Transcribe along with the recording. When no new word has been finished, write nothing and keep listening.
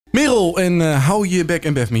Stil en hou je bek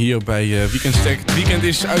en bef me hier bij Weekend ZTACK. Het weekend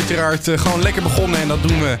is uiteraard gewoon lekker begonnen en dat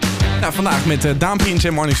doen we vandaag met Daan Prins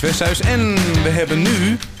en Marnix Westhuis. En we hebben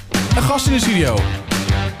nu een gast in de studio.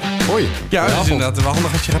 Hoi. Ja, dat is inderdaad wel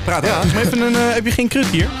handig als je gaat praten. Ja. Dus even heb je geen kruk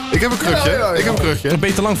hier? Ik heb een krukje. Ik heb een krukje. Dan ben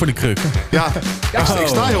je te lang voor de kruk. Ja, ik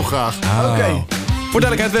sta heel graag. Oké. Voor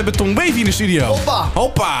duidelijkheid, we hebben Tom Wavy in de studio.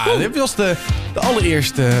 Hoppa! Dit was de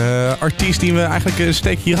allereerste artiest die we eigenlijk een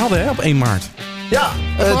steek hier hadden hè, op 1 maart.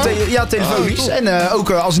 Ja, telefonisch. En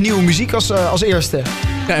ook als nieuwe muziek als eerste.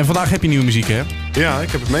 Ja, en vandaag heb je nieuwe muziek, hè? Ja,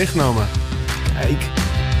 ik heb het meegenomen. Kijk.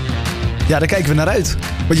 Ja, daar kijken we naar uit.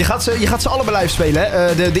 Want je gaat ze allebei live spelen,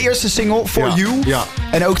 hè? De eerste single, For You. Ja.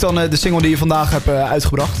 En ook dan de single die je vandaag hebt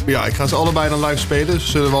uitgebracht. Ja, ik ga ze allebei dan live spelen. Ze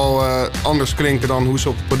zullen wel anders klinken dan hoe ze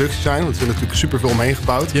op de productie zijn. Want er is natuurlijk super veel omheen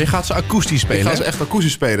gebouwd. Jij gaat ze akoestisch spelen, Ik ga ze echt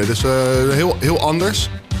akoestisch spelen. Dus heel anders.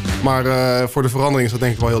 Maar voor de verandering is dat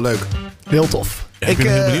denk ik wel heel leuk. Heel tof. Ja, ik ben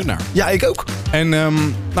er heel benieuwd naar. Ja, ik ook. En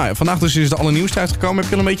vandaag dus is de allernieuwste uitgekomen. Heb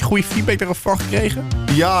je al een beetje goede feedback daarvan gekregen?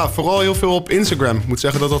 Ja, vooral heel veel op Instagram. Ik moet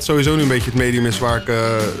zeggen dat dat sowieso nu een beetje het medium is waar ik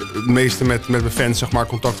het meeste met mijn fans zeg maar,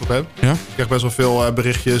 contact op heb. Ja? Ik krijg best wel veel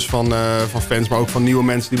berichtjes van fans, maar ook van nieuwe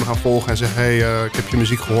mensen die me gaan volgen en zeggen hey, ik heb je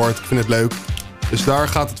muziek gehoord, ik vind het leuk. Dus daar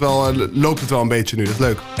loopt het wel een beetje nu, dat is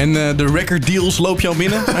leuk. En de record deals loop je al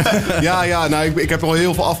binnen? ja, nou, ik heb er al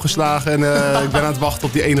heel veel afgeslagen en ik ben aan het wachten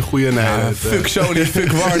op die ene goede. Nee, fuck Sony,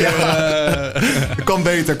 fuck Warner. Het kan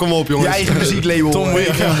beter, kom op jongens. Je eigen muzieklabel. Tom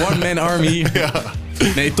Wavy, One Man Army. Ja.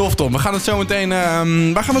 Nee, tof Tom. We gaan het zo meteen...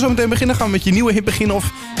 waar gaan we zo meteen beginnen? Gaan we met je nieuwe hit beginnen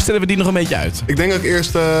of stellen we die nog een beetje uit? Ik denk dat ik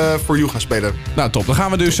eerst For You ga spelen. Nou top, dan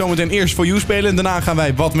gaan we dus zo meteen eerst For You spelen. En daarna gaan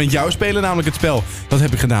wij wat met jou spelen. Namelijk het spel, dat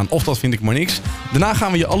heb ik gedaan. Of dat vind ik maar niks. Daarna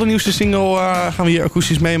gaan we je allernieuwste single gaan we hier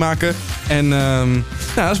akoestisch meemaken. En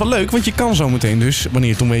dat is wel leuk, want je kan zo meteen dus,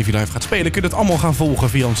 wanneer Tom Wavy live gaat spelen, kun je dat allemaal gaan volgen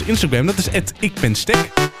via ons Instagram. Dat is @ikbenztek.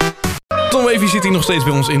 Tom Wavy zit hier nog steeds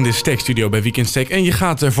bij ons in de ZTACK studio bij Weekend ZTACK. En je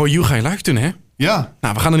gaat For You ga je live doen, hè? Ja.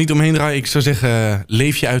 Nou, we gaan er niet omheen draaien. Ik zou zeggen,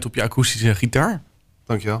 leef je uit op je akoestische gitaar.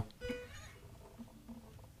 Dankjewel.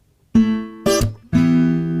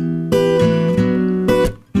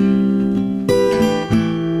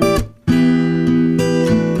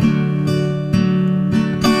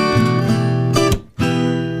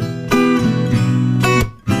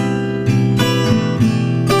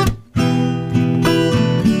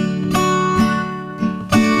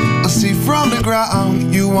 I see from the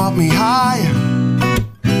ground you want me higher.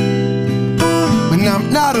 When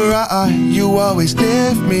I'm not around, you always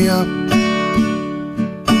lift me up.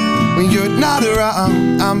 When you're not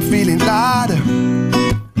around, I'm feeling lighter.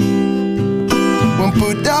 Won't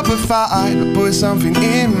put up a fight, put something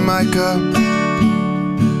in my cup.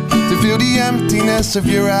 To feel the emptiness of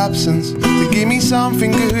your absence, to give me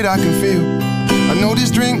something good I can feel. I know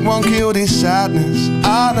this drink won't kill this sadness,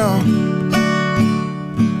 I know.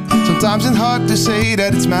 Sometimes it's hard to say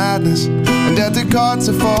that it's madness, and that the cards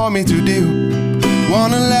are for me to deal.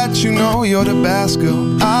 Wanna let you know you're the best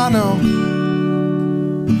girl I know.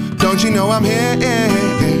 Don't you know I'm here?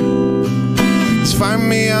 Just find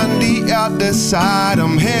me on the other side.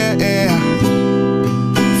 I'm here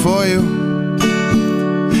for you.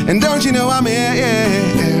 And don't you know I'm here?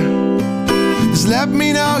 Just let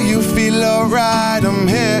me know you feel alright. I'm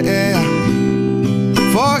here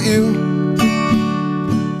for you.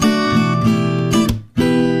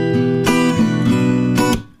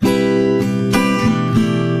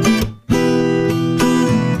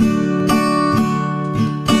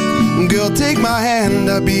 Take my hand,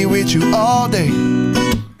 I'll be with you all day.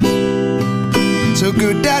 So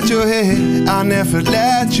good that you're here, I'll never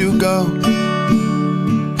let you go.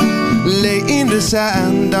 Lay in the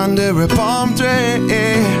sand under a palm tree.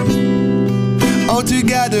 All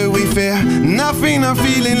together we fear nothing, I'm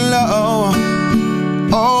feeling low.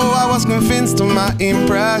 Oh, I was convinced of my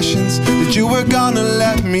impressions that you were gonna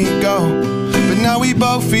let me go. But now we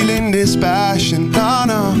both feeling this passion,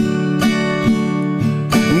 no.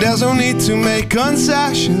 There's no need to make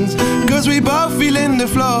concessions, cause we both feel in the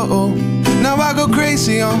flow. Now I go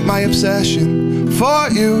crazy on my obsession for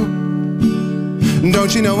you.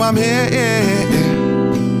 Don't you know I'm here?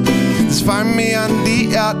 Just find me on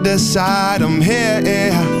the other side. I'm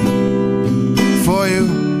here for you.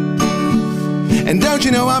 And don't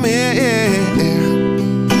you know I'm here?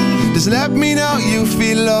 Just let me know you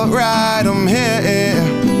feel alright. I'm here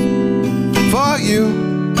for you.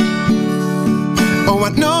 Oh, I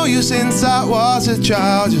know you since I was a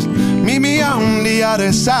child. Just meet me on the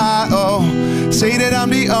other side. Oh, say that I'm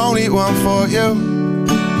the only one for you.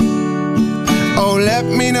 Oh, let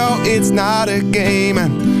me know it's not a game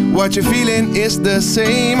and what you're feeling is the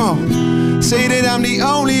same. Oh, say that I'm the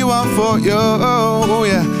only one for you. Oh,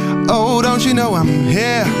 yeah. don't you know I'm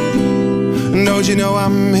here? Don't you know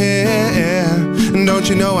I'm here? Don't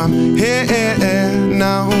you know I'm here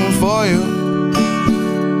now for you?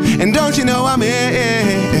 And don't you know I'm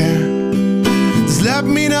here? Just let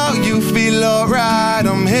me know you feel alright.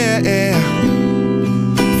 I'm here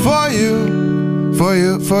for you, for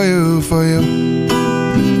you, for you, for you.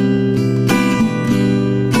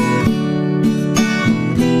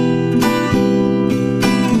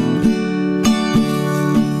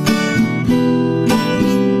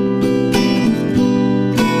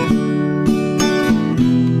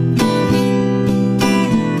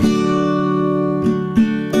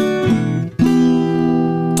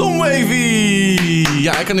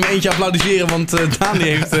 Ja, ik kan hem eentje applaudisseren, want Daan die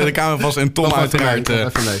heeft de camera vast en Tom uiteraard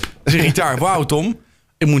zijn gitaar. Wauw, Tom.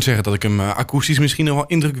 Ik moet zeggen dat ik hem akoestisch misschien nog wel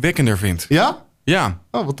indrukwekkender vind. Ja? Ja.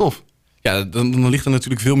 Oh, wat tof. Ja, dan ligt er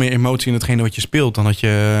natuurlijk veel meer emotie in hetgene wat je speelt dan dat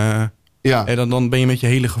je... dan ben je met je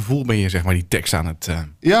hele gevoel zeg maar die tekst aan het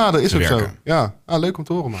ja, dat is ook werken. zo. Ja, leuk om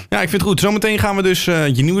te horen, man. Ja, ik vind het goed. Zometeen gaan we dus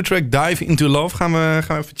je nieuwe track Dive Into Love gaan we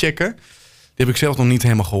even checken. Die heb ik zelf nog niet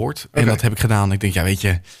helemaal gehoord. En dat heb ik gedaan. Ik denk, ja, weet je,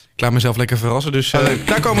 ik laat mezelf lekker verrassen. Dus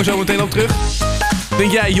daar komen we zo meteen op terug.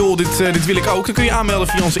 Denk jij, joh, dit wil ik ook. Dan kun je aanmelden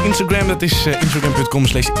via onze Instagram. Dat is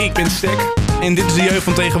instagram.com/ikbenzetack. En dit is de jeugd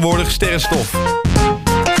van tegenwoordig, Sterrenstof.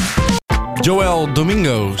 Joel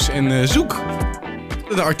Domingos en Zoek.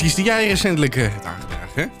 De artiest die jij recentelijk hebt aangedragen,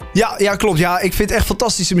 hè? Ja, klopt. Ja, ik vind echt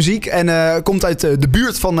fantastische muziek. En komt uit de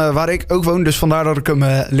buurt van waar ik ook woon. Dus vandaar dat ik hem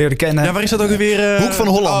leerde kennen. Ja, waar is dat ook weer? Hoek van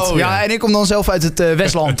Holland. Oh, ja, en ik kom dan zelf uit het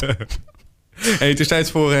Westland. Hey, het is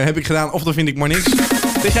tijd voor heb ik gedaan of dan vind ik maar niks.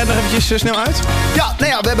 Leg jij het nog eventjes snel uit? Ja,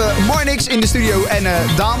 nou ja, we hebben Marnix in de studio en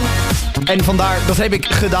Daan. En vandaar, dat heb ik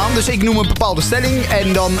gedaan. Dus ik noem een bepaalde stelling.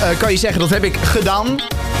 En dan kan je zeggen, dat heb ik gedaan.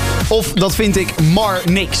 Of dat vind ik maar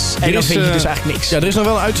niks. En dan vind je dus eigenlijk niks. Ja, er is nog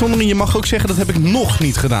wel een uitzondering. Je mag ook zeggen, dat heb ik nog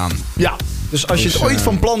niet gedaan. Ja, dus als je het ooit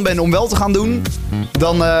van plan bent om wel te gaan doen,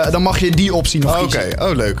 dan mag je die optie nog kiezen. Oké,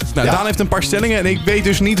 oh leuk. Nou, Daan heeft een paar stellingen en ik weet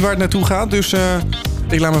dus niet waar het naartoe gaat. Dus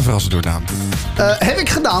ik laat me verrassen door Daan. Heb ik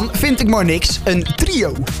gedaan, vind ik maar niks, een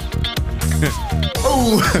trio.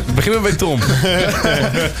 Oh, beginnen we bij Tom.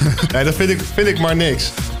 Nee, dat vind ik maar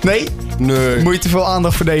niks. Nee? Nee. Moet je te veel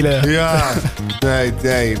aandacht verdelen? Ja,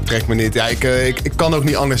 nee, trek me niet. Ja, ik kan ook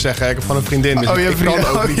niet anders zeggen. Ik heb gewoon een vriendin, dus ik kan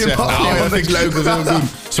ook niet zeggen. Nou, dat vind ik leuk, dat wil ik doen.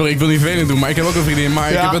 Sorry, ik wil niet vervelend doen, maar ik heb ook een vriendin,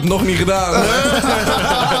 maar ik heb het nog niet gedaan.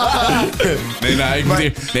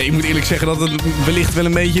 Ik moet eerlijk zeggen dat het wellicht wel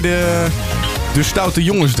een beetje de stoute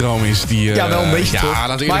jongensdroom is. Die, wel een beetje toch? Ja,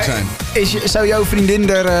 laat eerlijk zijn. Zou jouw vriendin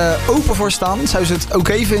er open voor staan? Zou ze het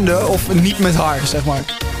oké vinden of niet met haar, zeg maar?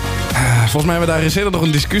 Volgens mij hebben we daar recent nog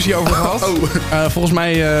een discussie over gehad. Volgens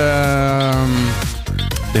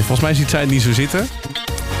mij ziet zij het niet zo zitten.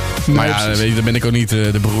 Nee, maar ja, weet je, dan ben ik ook niet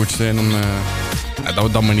de beroerdste. En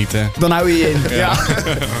dan maar niet. Dan hou je je in. Ja.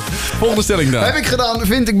 Volgende stelling dan. Heb ik gedaan,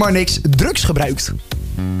 vind ik maar niks. Drugs gebruikt.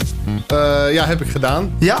 Ja, heb ik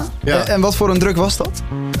gedaan. Ja? En wat voor een drug was dat?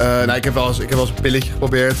 Ik heb wel eens een pilletje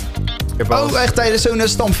geprobeerd. Echt tijdens zo'n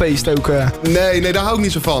stamfeest ook? Nee, daar hou ik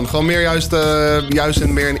niet zo van. Gewoon meer juist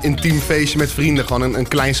een intiem feestje met vrienden. Gewoon een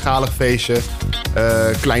kleinschalig feestje.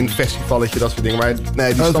 Klein festivalletje, dat soort dingen. Maar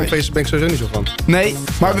nee, die stamfeesten ben ik sowieso niet zo van. Nee,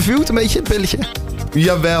 maar beviel het een beetje, het pilletje?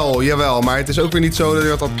 Jawel. Maar het is ook weer niet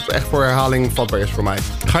zo dat echt voor herhaling vatbaar is voor mij.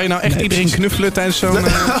 Ga je nou echt iedereen knuffelen tijdens zo'n...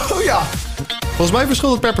 Oh ja. Volgens mij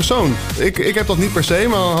verschilt het per persoon. Ik heb dat niet per se,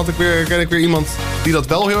 maar dan ken ik weer iemand die dat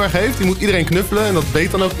wel heel erg heeft. Die moet iedereen knuffelen en dat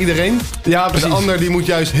weet dan ook iedereen. Ja, precies. De ander die moet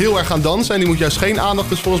juist heel erg gaan dansen en die moet juist geen aandacht.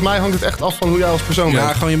 Dus volgens mij hangt het echt af van hoe jij als persoon bent.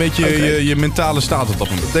 Ja, gewoon een beetje je mentale staat op dat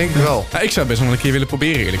moment. Dat denk ik wel. Ja, ik zou best wel een keer willen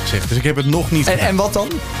proberen, eerlijk gezegd. Dus ik heb het nog niet gedaan. En wat dan?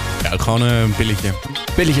 Ja, ook gewoon een pilletje.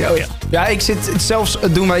 Pilletje, oh ja. Ja, zelfs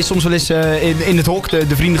doen wij soms wel eens in het hok,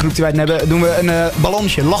 de vriendengroep die wij hebben, doen we een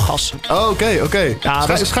ballonsje, lachgas. Oh, oké. Ja,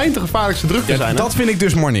 het schijnt de gevaarlijkste druk te zijn. Dat vind ik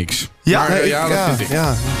dus maar niks. Ja, dat vind ik.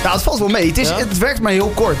 Ja, het valt wel mee. Het werkt maar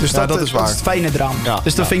heel kort, dus dat is waar. Dat is het fijne eraan. Ja,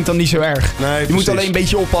 dus dat vind ik dan niet zo erg. Nee, je moet alleen een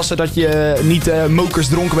beetje oppassen dat je niet mokers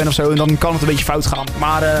dronken bent of zo, en dan kan het een beetje fout gaan.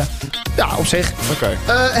 Maar op zich. Oké.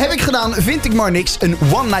 Heb ik gedaan, vind ik maar niks, een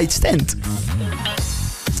one night stand.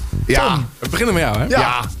 Ja. We beginnen met jou, hè?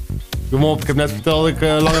 Ja. Kom op, ik heb net verteld dat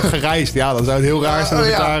ik lang heb gereisd. Ja, dan zou het heel raar zijn als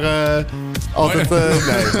ik daar altijd... nee.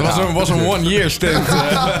 Het was een one-year stand.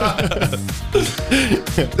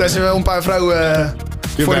 Daar zijn wel een paar vrouwen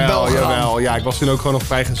voor de bel gegaan. Jawel. Ja, ik was toen ook gewoon nog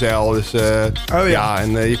vrijgezel. Dus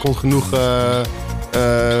en je kon genoeg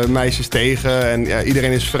meisjes tegen. En ja,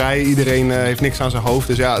 iedereen is vrij, iedereen heeft niks aan zijn hoofd.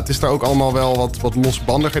 Dus ja, het is daar ook allemaal wel wat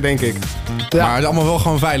losbandiger, denk ik. Ja. Maar het is allemaal wel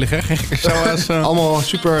gewoon veilig, hè? Zoals, allemaal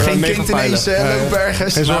super geen mega kind veilig. ineens lopen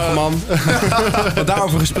ergens. Geen zorgen, man.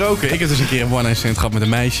 Daarover gesproken. Ik heb dus een keer een one-night stand gehad met een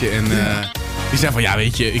meisje. En die zei van, ja,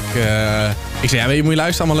 weet je, ik zei, ja, weet je, moet je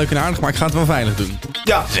luisteren, allemaal leuk en aardig, maar ik ga het wel veilig doen.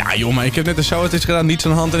 Ja. Dus ja, joh, maar ik heb net een show-test gedaan, niets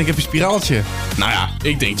aan de hand en ik heb een spiraaltje. Nou ja,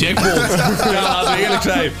 ik denk jackpot. Ja, laten we eerlijk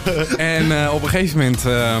zijn. En op een gegeven moment,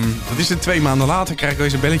 dat is het 2 maanden later, krijg ik weer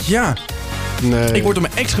zo'n belletje. Ja, nee. Ik word door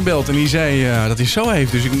mijn ex gebeld en die zei dat hij zo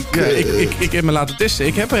heeft. Dus ik heb me laten testen,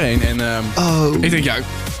 ik heb er een. En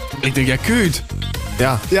ik denk, ja, kut.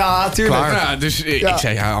 Ja, tuurlijk. Ja, dus ik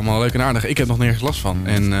zei, ja, allemaal leuk en aardig. Ik heb nog nergens last van.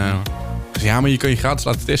 En ja, maar je kan je gratis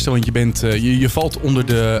laten testen, want je bent, je valt onder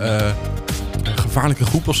de gevaarlijke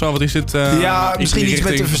groep of zo. Wat is het? Ja, misschien iets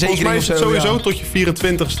met de verzekering of zo. Sowieso tot je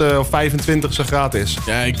 24ste of 25ste gratis.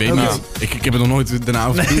 Ja, ik weet niet. Ik heb het nog nooit daarna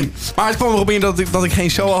over doen. Maar het kwam erop in dat ik geen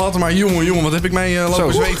show had. Maar jongen, wat heb ik mij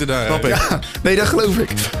lopen zweten daar. Snap ik. Ja, nee, dat geloof ik.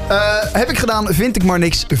 Heb ik gedaan, vind ik maar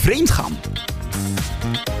niks, vreemd gaan.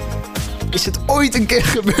 Is het ooit een keer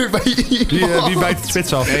gebeurd bij iemand? Wie bijt het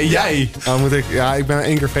spits af? Jij. Ik ben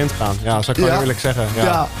 1 keer vreemd gegaan. Ja, zou ik gewoon eerlijk zeggen.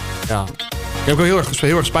 Ja. Ik heb er ook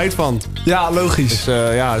heel erg spijt van. Ja, logisch.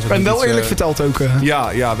 Dus, en wel eerlijk verteld ook.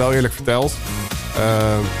 Ja, wel eerlijk verteld.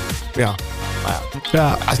 Ja,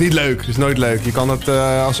 het is niet leuk. Het is nooit leuk. Je kan het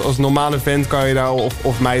als normale vent kan je daar,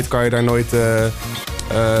 of meid kan je daar nooit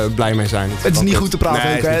blij mee zijn. Het is niet goed te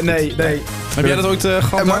praten ook, hè? Nee. Heb jij dat ooit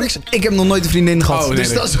gehad? Maar ik heb nog nooit een vriendin gehad.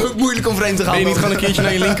 Dus dat is ook moeilijk om vreemd te gaan. Ben je niet gewoon een keertje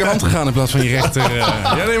naar je linkerhand gegaan in plaats van je rechter?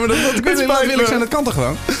 Ja, nee, maar dat wil ik zijn. Dat kan toch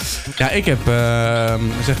gewoon? Ja, ik heb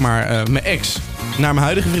zeg maar mijn ex naar mijn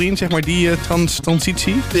huidige vriend, zeg maar die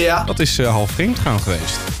transitie. Ja. Dat is half vreemd gaan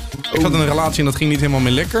geweest. Ik had een relatie en dat ging niet helemaal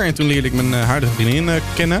meer lekker. En toen leerde ik mijn huidige vriendin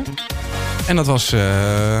kennen. En dat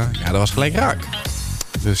was gelijk raak.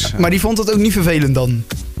 Dus, maar die vond het ook niet vervelend dan?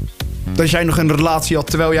 Dat jij nog een relatie had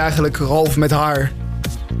terwijl je eigenlijk half met haar...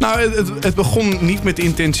 Nou, het begon niet met de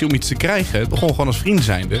intentie om iets te krijgen. Het begon gewoon als vriend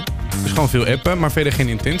zijnde. Dus gewoon veel appen, maar verder geen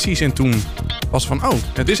intenties. En toen was het van,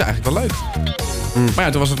 het is eigenlijk wel leuk. Maar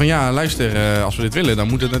ja, toen was het van, ja, luister, als we dit willen, dan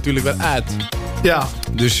moet het natuurlijk wel uit. Ja.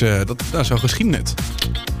 Dus zo geschieden het.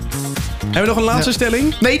 Hebben we nog een laatste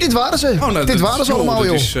stelling? Nee, dit waren ze. Dit waren ze allemaal,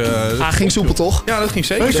 joh. Ging soepel, toch? Ja, dat ging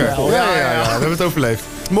zeker. Ja, we hebben het overleefd.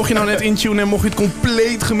 Mocht je nou net intunen en mocht je het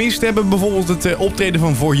compleet gemist hebben... bijvoorbeeld het optreden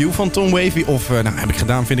van For You van Tom Wavy... of, heb ik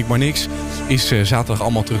gedaan, vind ik maar niks... is zaterdag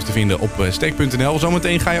allemaal terug te vinden op steek.nl.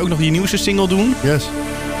 Zometeen ga je ook nog je nieuwste single doen. Yes.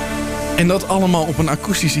 En dat allemaal op een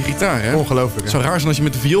akoestische gitaar, hè? Ongelooflijk, hè? Zo raar zijn als je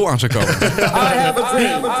met de viool aan zou komen.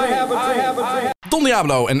 Don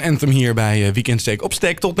Diablo en Anthem hier bij Weekend ZTACK. Op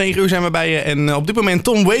Stack tot 9 uur zijn we bij je. En op dit moment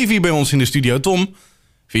Tom Wavy bij ons in de studio. Tom,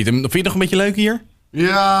 vind je het nog een beetje leuk hier?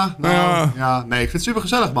 Ja, nee, ik vind het super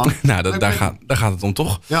gezellig, man. Nou, daar gaat het om,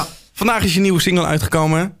 toch? Ja. Vandaag is je nieuwe single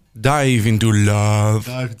uitgekomen. Dive into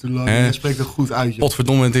Love. Je spreekt het goed uit, joh.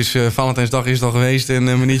 Potverdomme, het is Valentijnsdag is het al geweest. En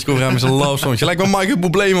meneertje komt eraan met zijn love song. Je lijkt wel Michael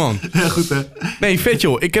Bublé, man. Ja, goed, hè? Nee, vet,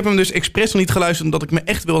 joh. Ik heb hem dus expres nog niet geluisterd... omdat ik me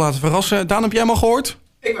echt wil laten verrassen. Daan, heb jij hem al gehoord?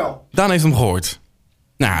 Ik wel. Daan heeft hem gehoord.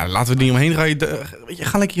 Nou, laten we er niet omheen draaien.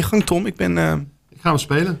 Ga lekker je gang, Tom. Ik ga hem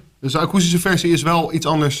spelen. Dus de akoestische versie is wel iets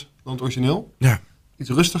anders dan het origineel. Ja. Iets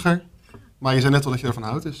rustiger. Maar je zei net al dat je ervan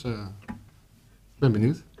houdt, dus ik ben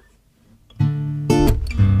benieuwd.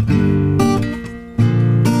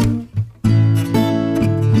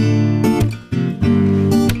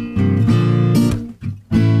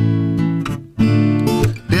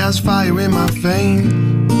 There's fire in my vein.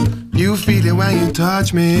 You feel it when you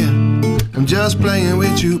touch me. I'm just playing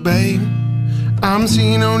with you, babe. I'm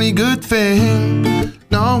seeing only good things.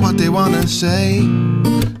 Know what they wanna say.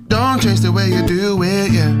 Don't change the way you do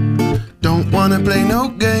it, yeah. Don't wanna play no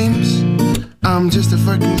games. I'm just a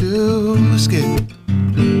fucking loose kid.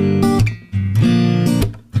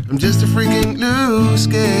 I'm just a freaking loose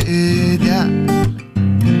kid, yeah.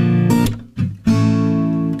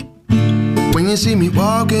 When you see me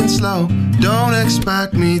walking slow, don't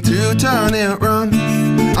expect me to turn it round.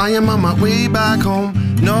 I am on my way back home.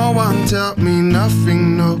 No one tell me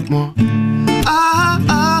nothing no more.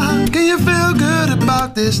 Can you feel good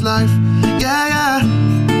about this life? Yeah.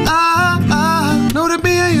 Know that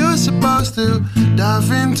me and you're supposed to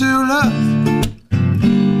dive into love.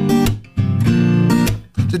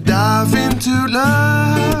 To dive into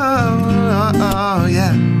love,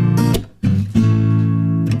 yeah.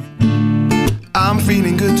 I'm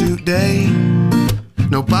feeling good today.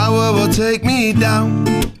 No power will take me down.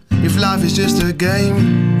 If life is just a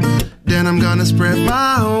game, then I'm gonna spread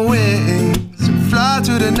my wings and fly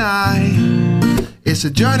to the night. It's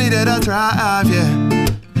a journey that I drive, yeah,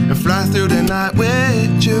 and fly through the night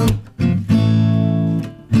with you.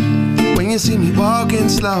 When you see me walking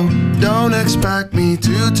slow, don't expect me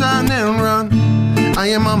to turn and run.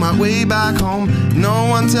 I am on my way back home. No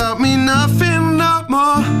one tell me nothing no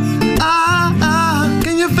more.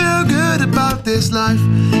 Can you feel good about this life?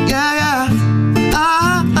 Yeah, yeah.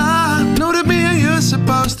 Know that me and you're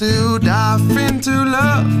supposed to dive into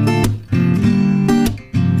love.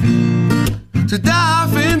 To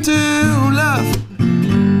dive into love.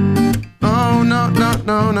 Oh no, no,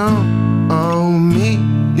 no, no. Oh me,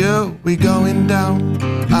 you, we going down.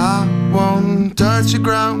 I won't touch the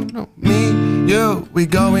ground. No, me, you, we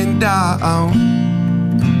going down.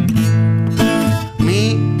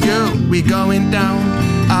 Me, you, we going down.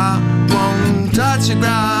 I won't touch the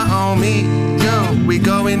ground. Me, you, we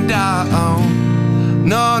going down.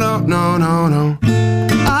 No, no, no, no, no.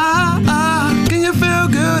 Can you feel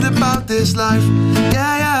good about this life?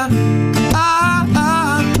 Yeah, yeah.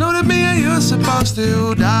 Know that me and you're supposed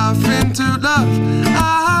to dive into love.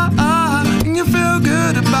 Can you feel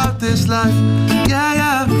good about this life? Yeah,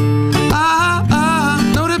 yeah.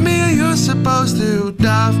 Know that me and you're supposed to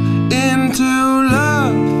dive into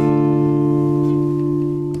love.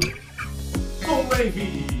 Tom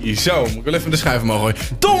Wavy. Zo, moet ik wel even de schuif omhoog gooien.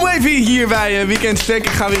 Tom Wavy hier bij Weekend ZTACK. Ik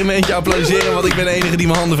ga weer een beetje applaudisseren, want ik ben de enige die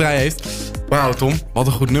mijn handen vrij heeft. Wauw, Tom, wat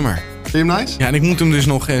een goed nummer. Vind je hem nice? Ja, en ik moet hem dus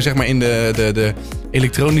nog zeg maar in de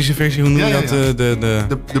elektronische versie, hoe noem je dat?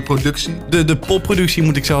 De productie. De popproductie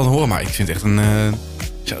moet ik zelf horen, maar ik vind het echt een...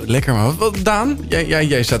 Zo, lekker man. Wat, Daan,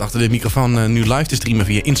 jij staat achter de microfoon nu live te streamen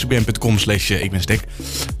via instagram.com/ikbenztek.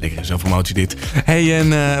 Lekker zo'n promotie dit. Hey,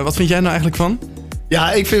 en wat vind jij nou eigenlijk van?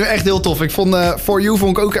 Ja, ik vind het echt heel tof. Ik vond For You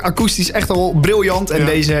vond ik ook akoestisch echt al briljant. En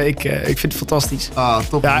deze, ik vind het fantastisch.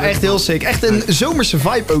 Top. Ja, echt heel sick. Echt een zomerse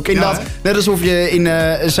vibe ook. Inderdaad, net alsof je in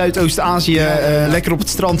Zuidoost-Azië lekker op het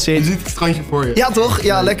strand zit. Je ziet het strandje voor je. Ja, toch?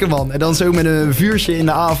 Ja, lekker man. En dan zo met een vuurtje in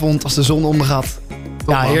de avond als de zon ondergaat.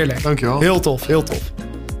 Top, ja, man. heerlijk. Dankjewel. Heel tof, heel tof.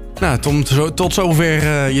 Nou, Tom, tot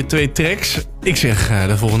zover je 2 tracks. Ik zeg,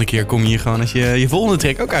 de volgende keer kom je hier gewoon als je volgende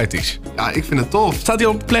track ook uit is. Ja, ik vind het tof. Staat die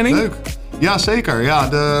al op de planning? Leuk. Ja, zeker. Ja,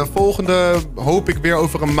 de volgende hoop ik weer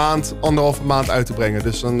over een maand, 1,5 maand uit te brengen.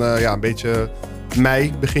 Dus dan een beetje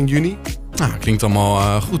mei, begin juni. Nou, klinkt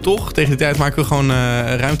allemaal goed, toch? Tegen die tijd maken we gewoon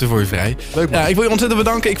ruimte voor je vrij. Leuk, man. Ja, ik wil je ontzettend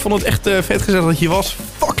bedanken. Ik vond het echt vet gezellig dat je was.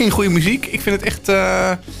 Fucking goede muziek. Ik vind het echt...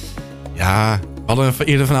 ja... We hadden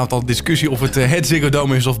eerder vanavond al discussie of het Ziggo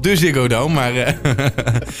Dome is of de Ziggo Dome. Maar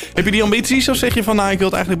heb je die ambities of zeg je van... Nou, ik wil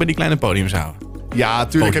het eigenlijk bij die kleine podiums houden? Ja,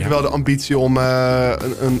 tuurlijk heb je wel de ambitie om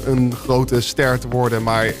een grote ster te worden.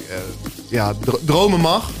 Maar dromen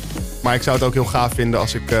mag. Maar ik zou het ook heel gaaf vinden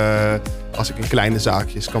als ik in kleine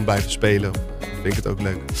zaakjes kan blijven spelen. Dan vind ik het ook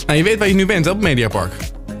leuk. Nou, je weet waar je nu bent, hè, op het Mediapark.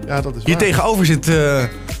 Ja, dat is waar. Hier tegenover zit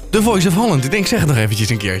The Voice of Holland. Ik denk, zeg het nog eventjes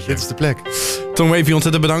een keertje. Dit is de plek. Tom Wavy,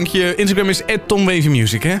 ontzettend bedankt. Je Instagram is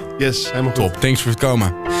 @TomWavyMusic, hè? Yes, helemaal top. Thanks voor het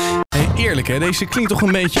komen. Hey, eerlijk, hè? Deze klinkt toch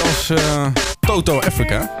een beetje als Toto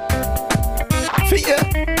Africa? Vind je?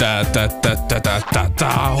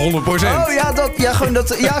 100%. Oh ja,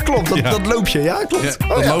 ja klopt. Dat loopje. Ja, klopt.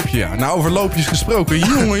 Ja, dat loopje, ja. Nou, over loopjes gesproken.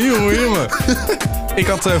 Jongen. Ik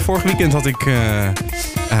had vorig weekend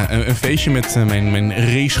een feestje met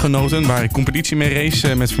mijn racegenoten, waar ik competitie mee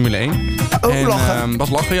race met Formule 1. Oh, lachen. Was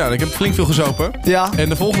lachen, ja. Ik heb flink veel gezopen. Ja. En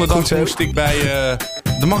de volgende dag moest ik bij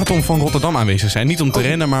de marathon van Rotterdam aanwezig zijn. Niet om te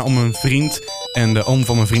rennen, maar om een vriend en de oom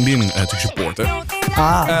van mijn vriendin te supporten.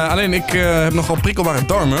 Alleen ik heb nogal prikkelbare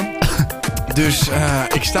darmen. Dus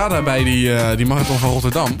ik sta daar bij die marathon van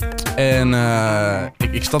Rotterdam. En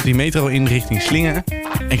ik stap die metro in richting Slingen.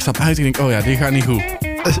 En ik stap uit en denk, oh ja, dit gaat niet goed.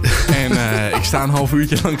 En ik sta een half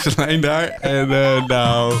uurtje langs de lijn daar. En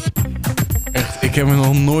nou... Echt, ik heb me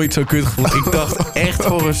nog nooit zo kut gevoeld. Ik dacht echt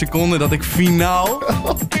voor een seconde dat ik finaal...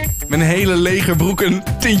 mijn hele legerbroek een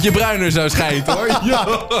tintje bruiner zou schijten, hoor. Ja,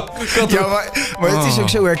 maar het is ook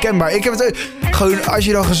zo herkenbaar. Ik heb het ook... Gewoon, als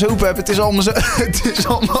je dan gezopen hebt, het is allemaal zo... Het is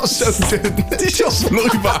allemaal zo dun. Het is al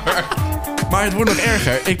vloeibaar. Maar het wordt nog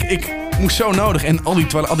erger. Ik moest zo nodig. En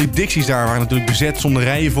al die Dixies daar waren natuurlijk bezet zonder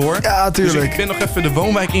rijen voor. Ja, tuurlijk. Dus ik ben nog even de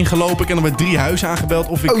woonwijk ingelopen. Ik heb nog bij 3 huizen aangebeld.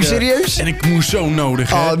 Of ik, serieus? En ik moest zo nodig,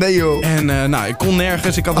 hè. Oh, nee joh. En ik kon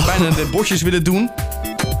nergens. Ik had er bijna de bosjes willen doen.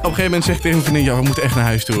 Op een gegeven moment zeg ik tegen mijn vriendin, ja, we moeten echt naar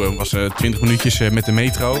huis toe. Het was 20 minuutjes met de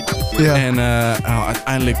metro. Ja. En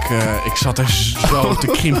uiteindelijk, ik zat er zo te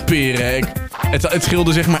krimperen. Het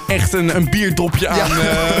scheelde zeg maar echt een bierdropje aan. Ja.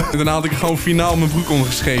 En daarna had ik gewoon finaal mijn broek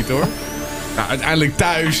ondergescheten, hoor. Nou, uiteindelijk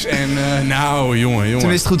thuis en jongen.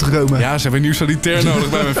 Toen is het goed gekomen. Ja, ze hebben nu solitair nodig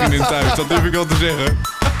bij mijn vriendin thuis. Dat durf ik wel te zeggen.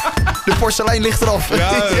 De porselein ligt eraf.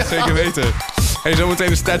 Ja, zeker weten. Hey,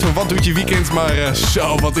 zometeen is het tijd voor Wat Doet Je Weekend. Maar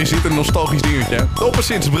zo, wat is dit een nostalgisch dingetje.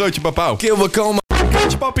 Opposites, broodje papau. Kill we komen.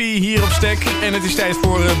 Broodje papi hier op Stack. En het is tijd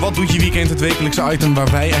voor Wat Doet Je Weekend. Het wekelijkse item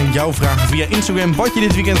waar wij aan jou vragen via Instagram wat je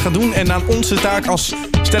dit weekend gaat doen. En aan onze taak als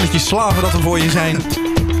stelletje slaven dat we voor je zijn,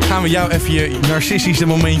 gaan we jou even je narcistische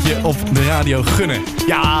momentje op de radio gunnen.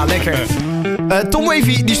 Ja, lekker. Tom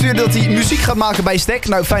Wavy die stuurde dat hij muziek gaat maken bij Stack.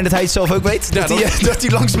 Nou, fijn dat hij het zelf ook weet. Ja, dat hij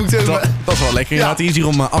langs moet komen. Dat is wel lekker. Ja. Hij is hier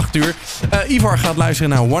om 8 uur. Ivar gaat luisteren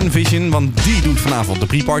naar One Vision, want die doet vanavond de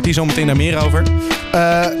pre-party. Zometeen daar meer over.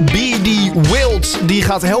 B.D. Wild die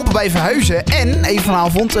gaat helpen bij verhuizen. En even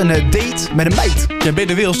vanavond een date met een meid. Ja,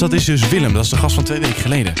 B.D. Wild, dat is dus Willem. Dat is de gast van 2 weken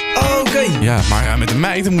geleden. Oh, oké. Ja, maar met een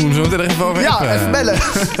meid, dan moeten we zo meteen even over Ja, even bellen.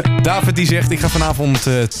 David die zegt, ik ga vanavond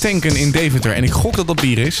tanken in Deventer. En ik gok dat dat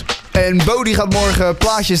bier is. En Bo die gaat morgen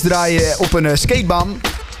plaatjes draaien op een skatebaan.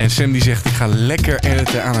 En Sam die zegt, ik ga lekker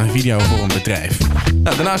editen aan een video voor een bedrijf.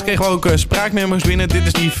 Nou, daarnaast kregen we ook spraakmemo's binnen. Dit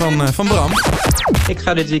is die van Bram. Ik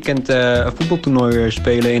ga dit weekend een voetbaltoernooi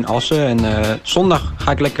spelen in Assen. En zondag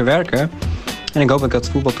ga ik lekker werken. En ik hoop dat ik dat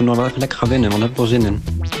voetbaltoernooi wel even lekker ga winnen, want daar heb ik wel zin in.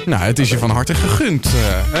 Nou, het is je van harte gegund.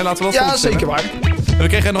 Laten we dat Ja, zeker waar. We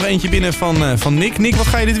kregen er nog eentje binnen van Nick. Nick, wat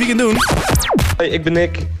ga je dit weekend doen? Hoi, ik ben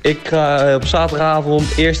Nick. Ik ga op zaterdagavond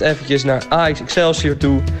eerst eventjes naar Ajax Excelsior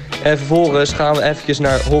toe. En vervolgens gaan we eventjes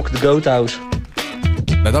naar Hok de Goat House.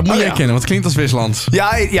 Nou, dat moet je herkennen, want het klinkt als Westland.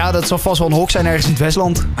 Ja, dat zal vast wel een hok zijn ergens in het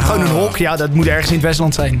Westland. Gewoon een hok, ja, dat moet ergens in het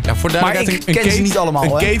Westland zijn. Ja, voor maar ik ken ze niet allemaal, een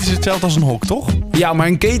hè? kate is hetzelfde als een hok, toch? Ja, maar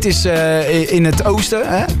een kate is in het oosten,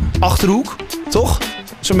 hè? Achterhoek, toch?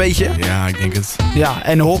 Zo'n beetje. Ja, ik denk het. Ja,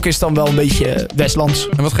 en een hok is dan wel een beetje Westlands.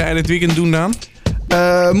 En wat ga jij dit weekend doen, Daan?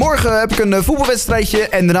 Morgen heb ik een voetbalwedstrijdje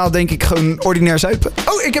en daarna denk ik gewoon ordinair zuipen.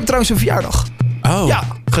 Oh, ik heb trouwens een verjaardag. Oh. Ja,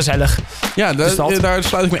 gezellig. Ja, daar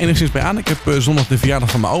sluit ik me enigszins bij aan. Ik heb zondag de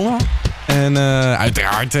verjaardag van mijn oma. En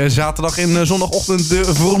uiteraard zaterdag en zondagochtend de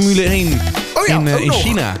Formule 1 in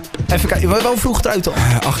China. Even kijken, wel vroeg het uit al.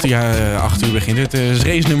 8 uur begint het. Het is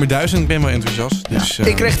race nummer 1000. Ik ben wel enthousiast. Dus,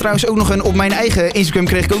 Ik kreeg trouwens ook nog op mijn eigen Instagram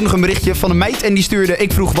kreeg ik ook nog een berichtje van een meid. En die stuurde,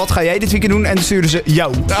 ik vroeg, wat ga jij dit weekend doen? En toen stuurde ze,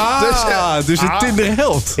 jou. Dus de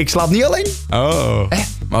Tinderheld. Ik slaap niet alleen. Oh.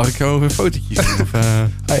 Mag ik ook een fotootje zien?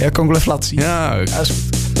 Ja, kan ik wel even laten zien. Ja, dat is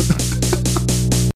goed.